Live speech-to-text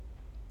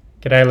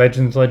G'day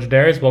legends,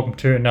 legendaries, welcome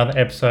to another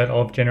episode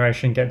of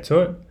Generation Get To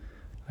It.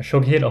 A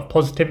sugar hit of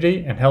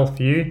positivity and health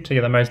for you to get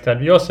the most out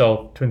of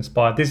yourself to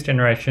inspire this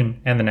generation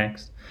and the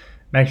next.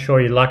 Make sure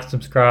you like and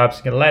subscribe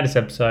to get the latest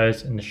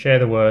episodes and to share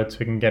the word so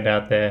we can get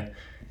out there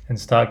and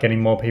start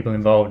getting more people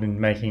involved in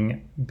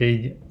making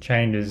big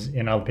changes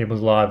in other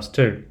people's lives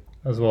too,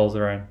 as well as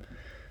their own.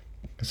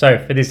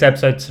 So for this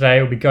episode today,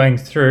 we'll be going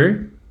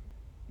through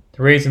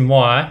the reason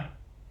why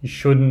you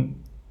shouldn't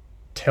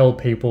tell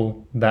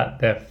people that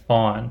they're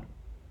fine.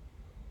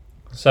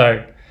 So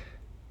I'm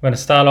going to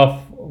start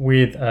off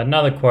with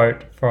another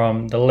quote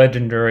from the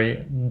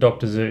legendary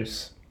Dr.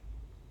 Seuss.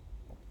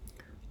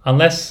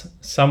 Unless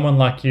someone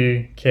like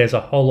you cares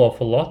a whole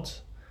awful lot,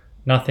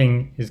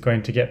 nothing is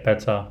going to get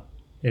better.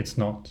 It's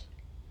not.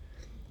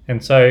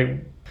 And so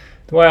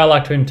the way I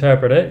like to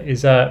interpret it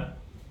is that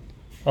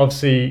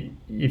obviously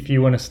if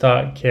you want to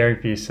start caring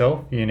for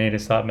yourself, you need to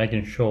start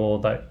making sure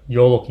that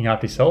you're looking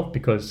after yourself,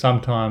 because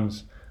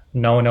sometimes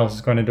no one else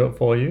is going to do it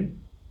for you.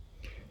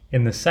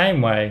 In the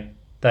same way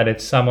that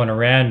if someone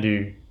around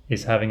you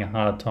is having a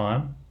hard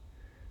time,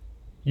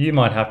 you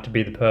might have to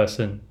be the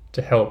person to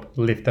help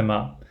lift them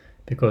up,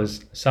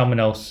 because someone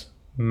else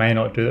may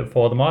not do it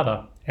for them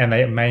either, and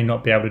they may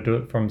not be able to do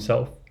it for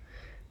themselves.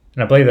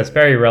 And I believe that's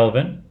very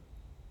relevant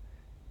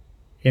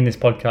in this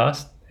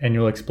podcast, and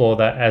you'll explore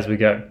that as we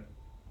go.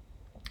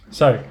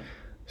 So,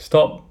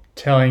 stop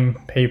telling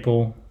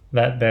people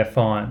that they're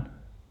fine.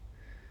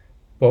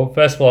 Well,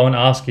 first of all, I want to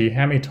ask you,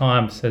 how many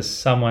times has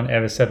someone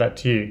ever said that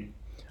to you?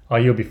 Oh,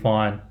 you'll be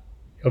fine.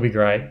 It'll be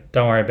great.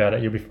 Don't worry about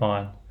it. You'll be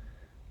fine.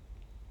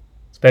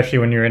 Especially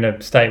when you're in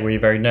a state where you're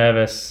very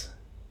nervous,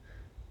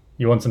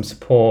 you want some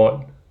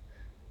support,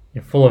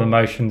 you're full of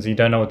emotions, you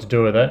don't know what to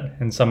do with it,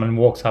 and someone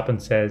walks up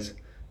and says,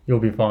 you'll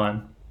be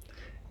fine.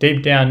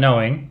 Deep down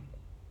knowing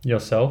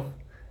yourself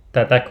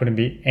that couldn't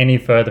be any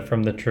further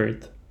from the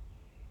truth.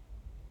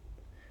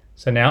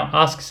 So now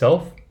ask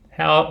yourself,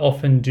 how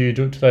often do you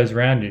do it to those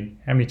around you?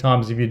 How many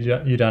times have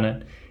you done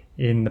it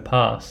in the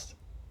past?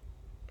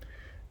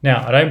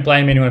 Now, I don't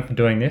blame anyone for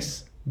doing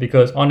this,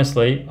 because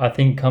honestly, I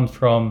think it comes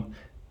from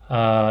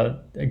a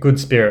good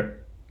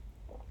spirit.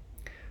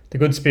 The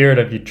good spirit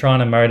of you trying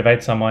to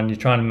motivate someone, you're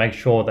trying to make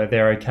sure that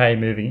they're okay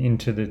moving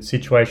into the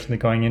situation they're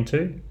going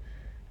into,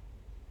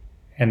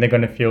 and they're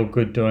going to feel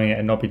good doing it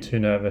and not be too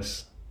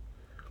nervous.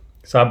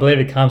 So I believe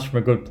it comes from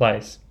a good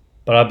place,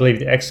 but I believe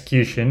the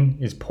execution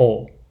is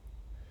poor,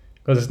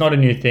 because it's not a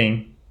new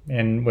thing,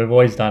 and we've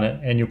always done it,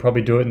 and you'll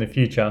probably do it in the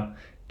future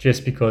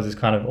just because it's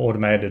kind of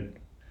automated.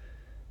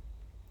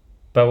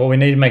 But what we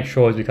need to make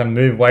sure is we kind of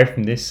move away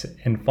from this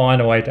and find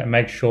a way to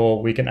make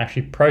sure we can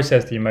actually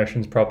process the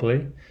emotions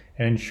properly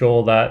and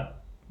ensure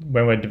that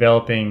when we're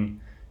developing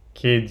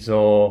kids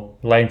or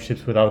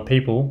relationships with other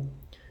people,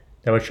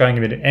 that we're showing a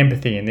bit of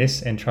empathy in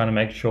this and trying to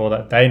make sure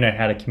that they know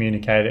how to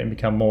communicate it and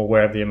become more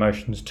aware of the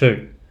emotions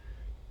too.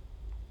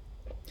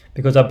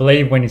 Because I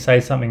believe when you say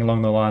something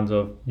along the lines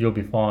of you'll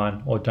be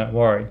fine or don't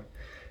worry,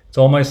 it's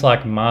almost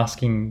like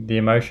masking the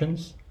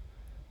emotions.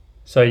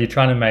 So you're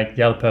trying to make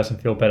the other person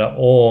feel better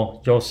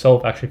or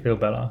yourself actually feel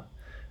better.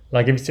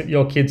 Like if it's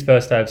your kid's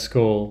first day of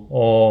school,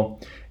 or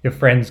your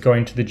friend's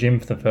going to the gym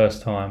for the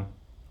first time,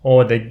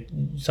 or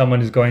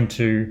someone is going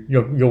to,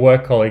 your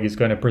work colleague is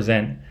going to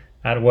present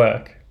at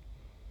work,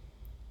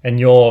 and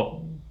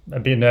you're a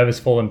bit nervous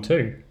for them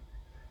too,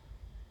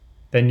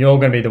 then you're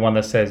going to be the one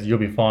that says you'll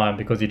be fine,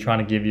 because you're trying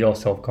to give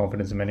yourself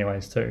confidence in many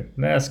ways too.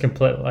 And that's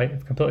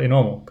completely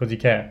normal, because you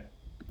care.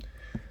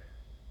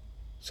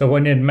 So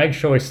we need to make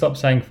sure we stop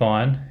saying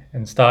fine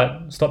and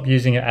stop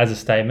using it as a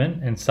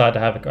statement, and start to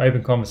have an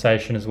open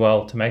conversation as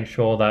well, to make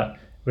sure that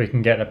we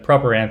can get a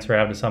proper answer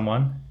out of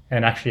someone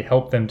and actually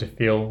help them to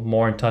feel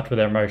more in touch with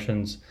their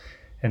emotions,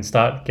 and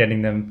start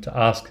getting us to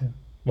ask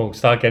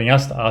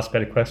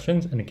better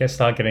questions, and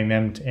start getting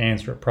them to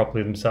answer it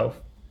properly themselves.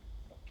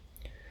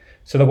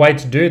 So the way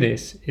to do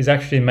this is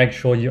actually make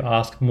sure you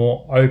ask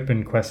more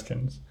open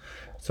questions.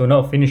 So we're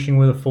not finishing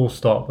with a full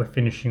stop, we're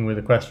finishing with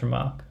a question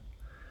mark.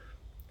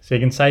 So you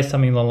can say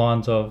something along the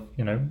lines of,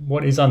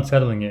 what is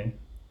unsettling you?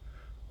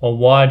 Or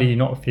why do you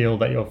not feel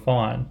that you're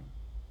fine?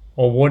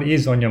 Or what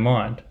is on your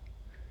mind?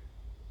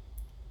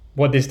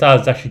 What this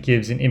does actually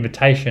gives an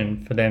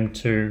invitation for them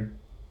to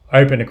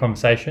open a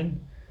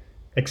conversation,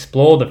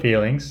 explore the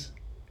feelings,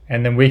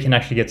 and then we can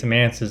actually get some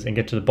answers and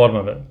get to the bottom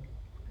of it.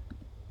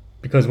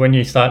 Because when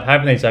you start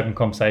having these open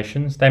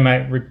conversations, they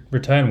may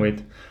return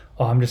with,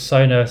 oh, I'm just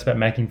so nervous about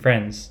making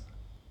friends.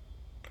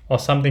 Or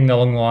something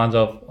along the lines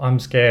of, I'm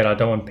scared, I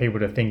don't want people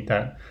to think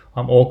that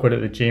I'm awkward at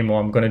the gym, or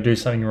I'm going to do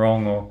something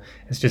wrong, or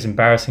it's just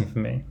embarrassing for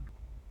me.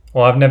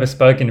 Or I've never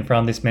spoken in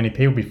front of this many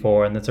people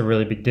before, and that's a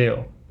really big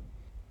deal.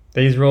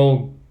 These are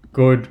all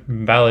good,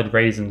 valid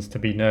reasons to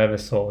be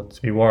nervous or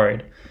to be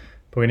worried.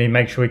 But we need to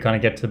make sure we kind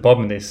of get to the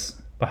bottom of this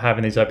by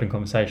having these open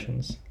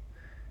conversations.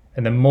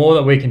 And the more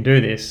that we can do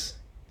this,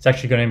 it's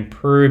actually going to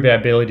improve our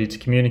ability to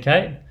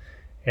communicate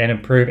and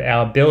improve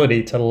our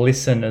ability to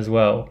listen as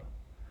well.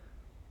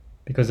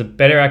 Because the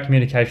better our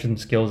communication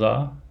skills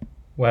are,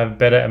 we'll have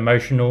better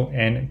emotional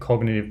and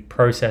cognitive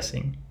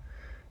processing.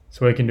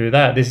 So we can do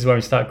that. This is when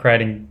we start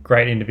creating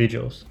great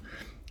individuals.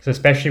 So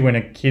especially when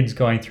a kid's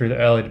going through the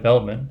early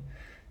development,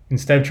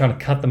 instead of trying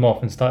to cut them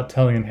off and start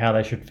telling them how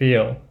they should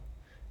feel,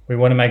 we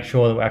want to make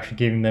sure that we're actually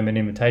giving them an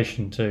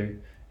invitation to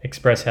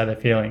express how they're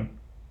feeling.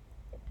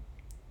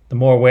 The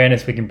more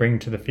awareness we can bring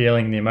to the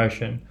feeling and the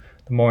emotion,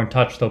 the more in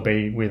touch they'll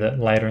be with it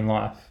later in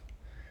life.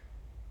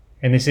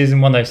 And this isn't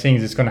one of those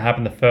things that's going to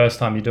happen the first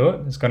time you do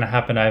it. It's going to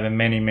happen over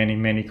many, many,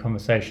 many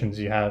conversations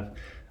you have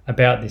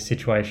about this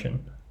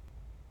situation.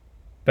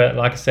 But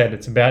like I said,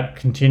 it's about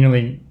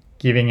continually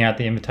giving out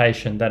the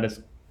invitation that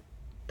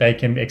they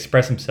can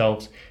express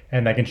themselves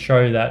and they can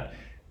show that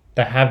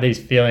they have these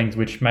feelings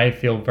which may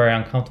feel very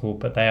uncomfortable,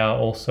 but they are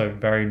also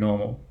very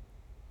normal.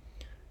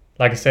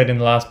 Like I said in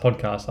the last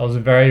podcast, I was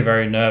very,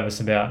 very nervous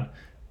about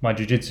my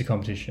jiu-jitsu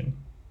competition.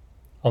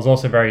 I was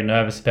also very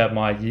nervous about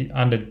my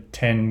under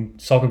 10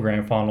 soccer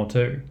grand final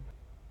too.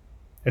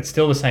 It's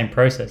still the same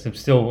process. I'm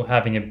still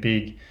having a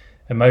big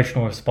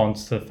emotional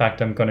response to the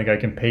fact I'm going to go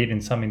compete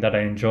in something that I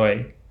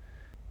enjoy.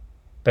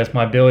 But it's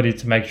my ability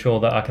to make sure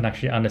that I can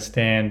actually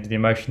understand the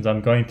emotions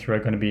I'm going through are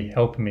going to be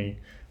helping me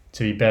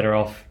to be better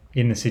off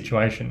in the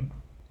situation.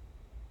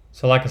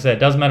 So like I said, it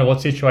doesn't matter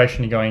what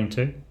situation you're going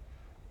into.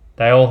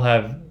 They all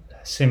have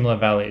similar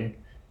value.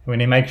 And we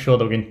need to make sure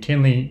that we're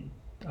continually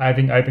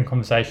having open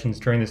conversations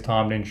during this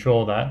time to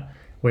ensure that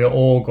we are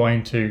all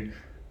going to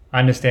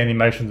understand the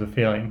emotions we're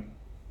feeling.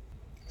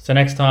 So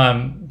next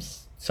time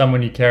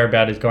someone you care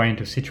about is going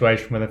into a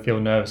situation where they feel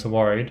nervous or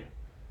worried,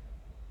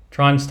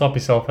 try and stop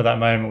yourself at that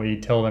moment where you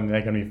tell them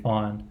they're going to be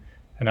fine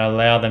and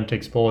allow them to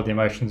explore the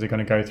emotions they're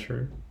going to go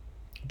through.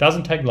 It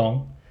doesn't take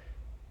long.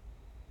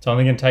 It's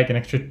only going to take an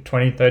extra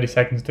 20-30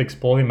 seconds to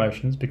explore the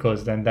emotions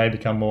because then they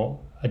become more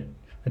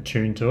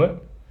attuned to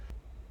it.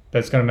 But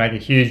it's going to make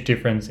a huge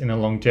difference in the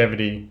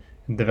longevity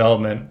and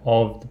development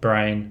of the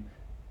brain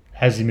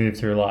as you move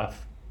through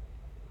life.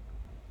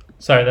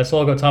 So that's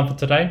all I've got time for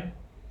today.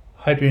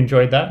 Hope you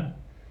enjoyed that.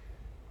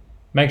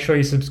 Make sure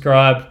you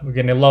subscribe. We're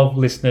getting a lot of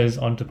listeners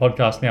onto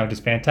podcasts now, which is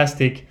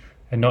fantastic.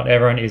 And not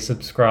everyone is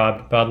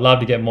subscribed, but I'd love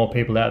to get more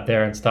people out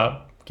there and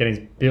start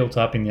getting built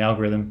up in the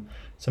algorithm.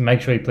 So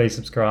make sure you please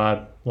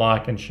subscribe,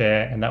 like and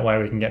share, and that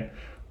way we can get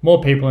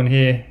more people in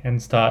here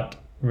and start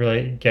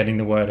really getting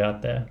the word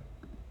out there.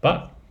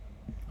 But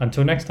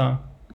until next time.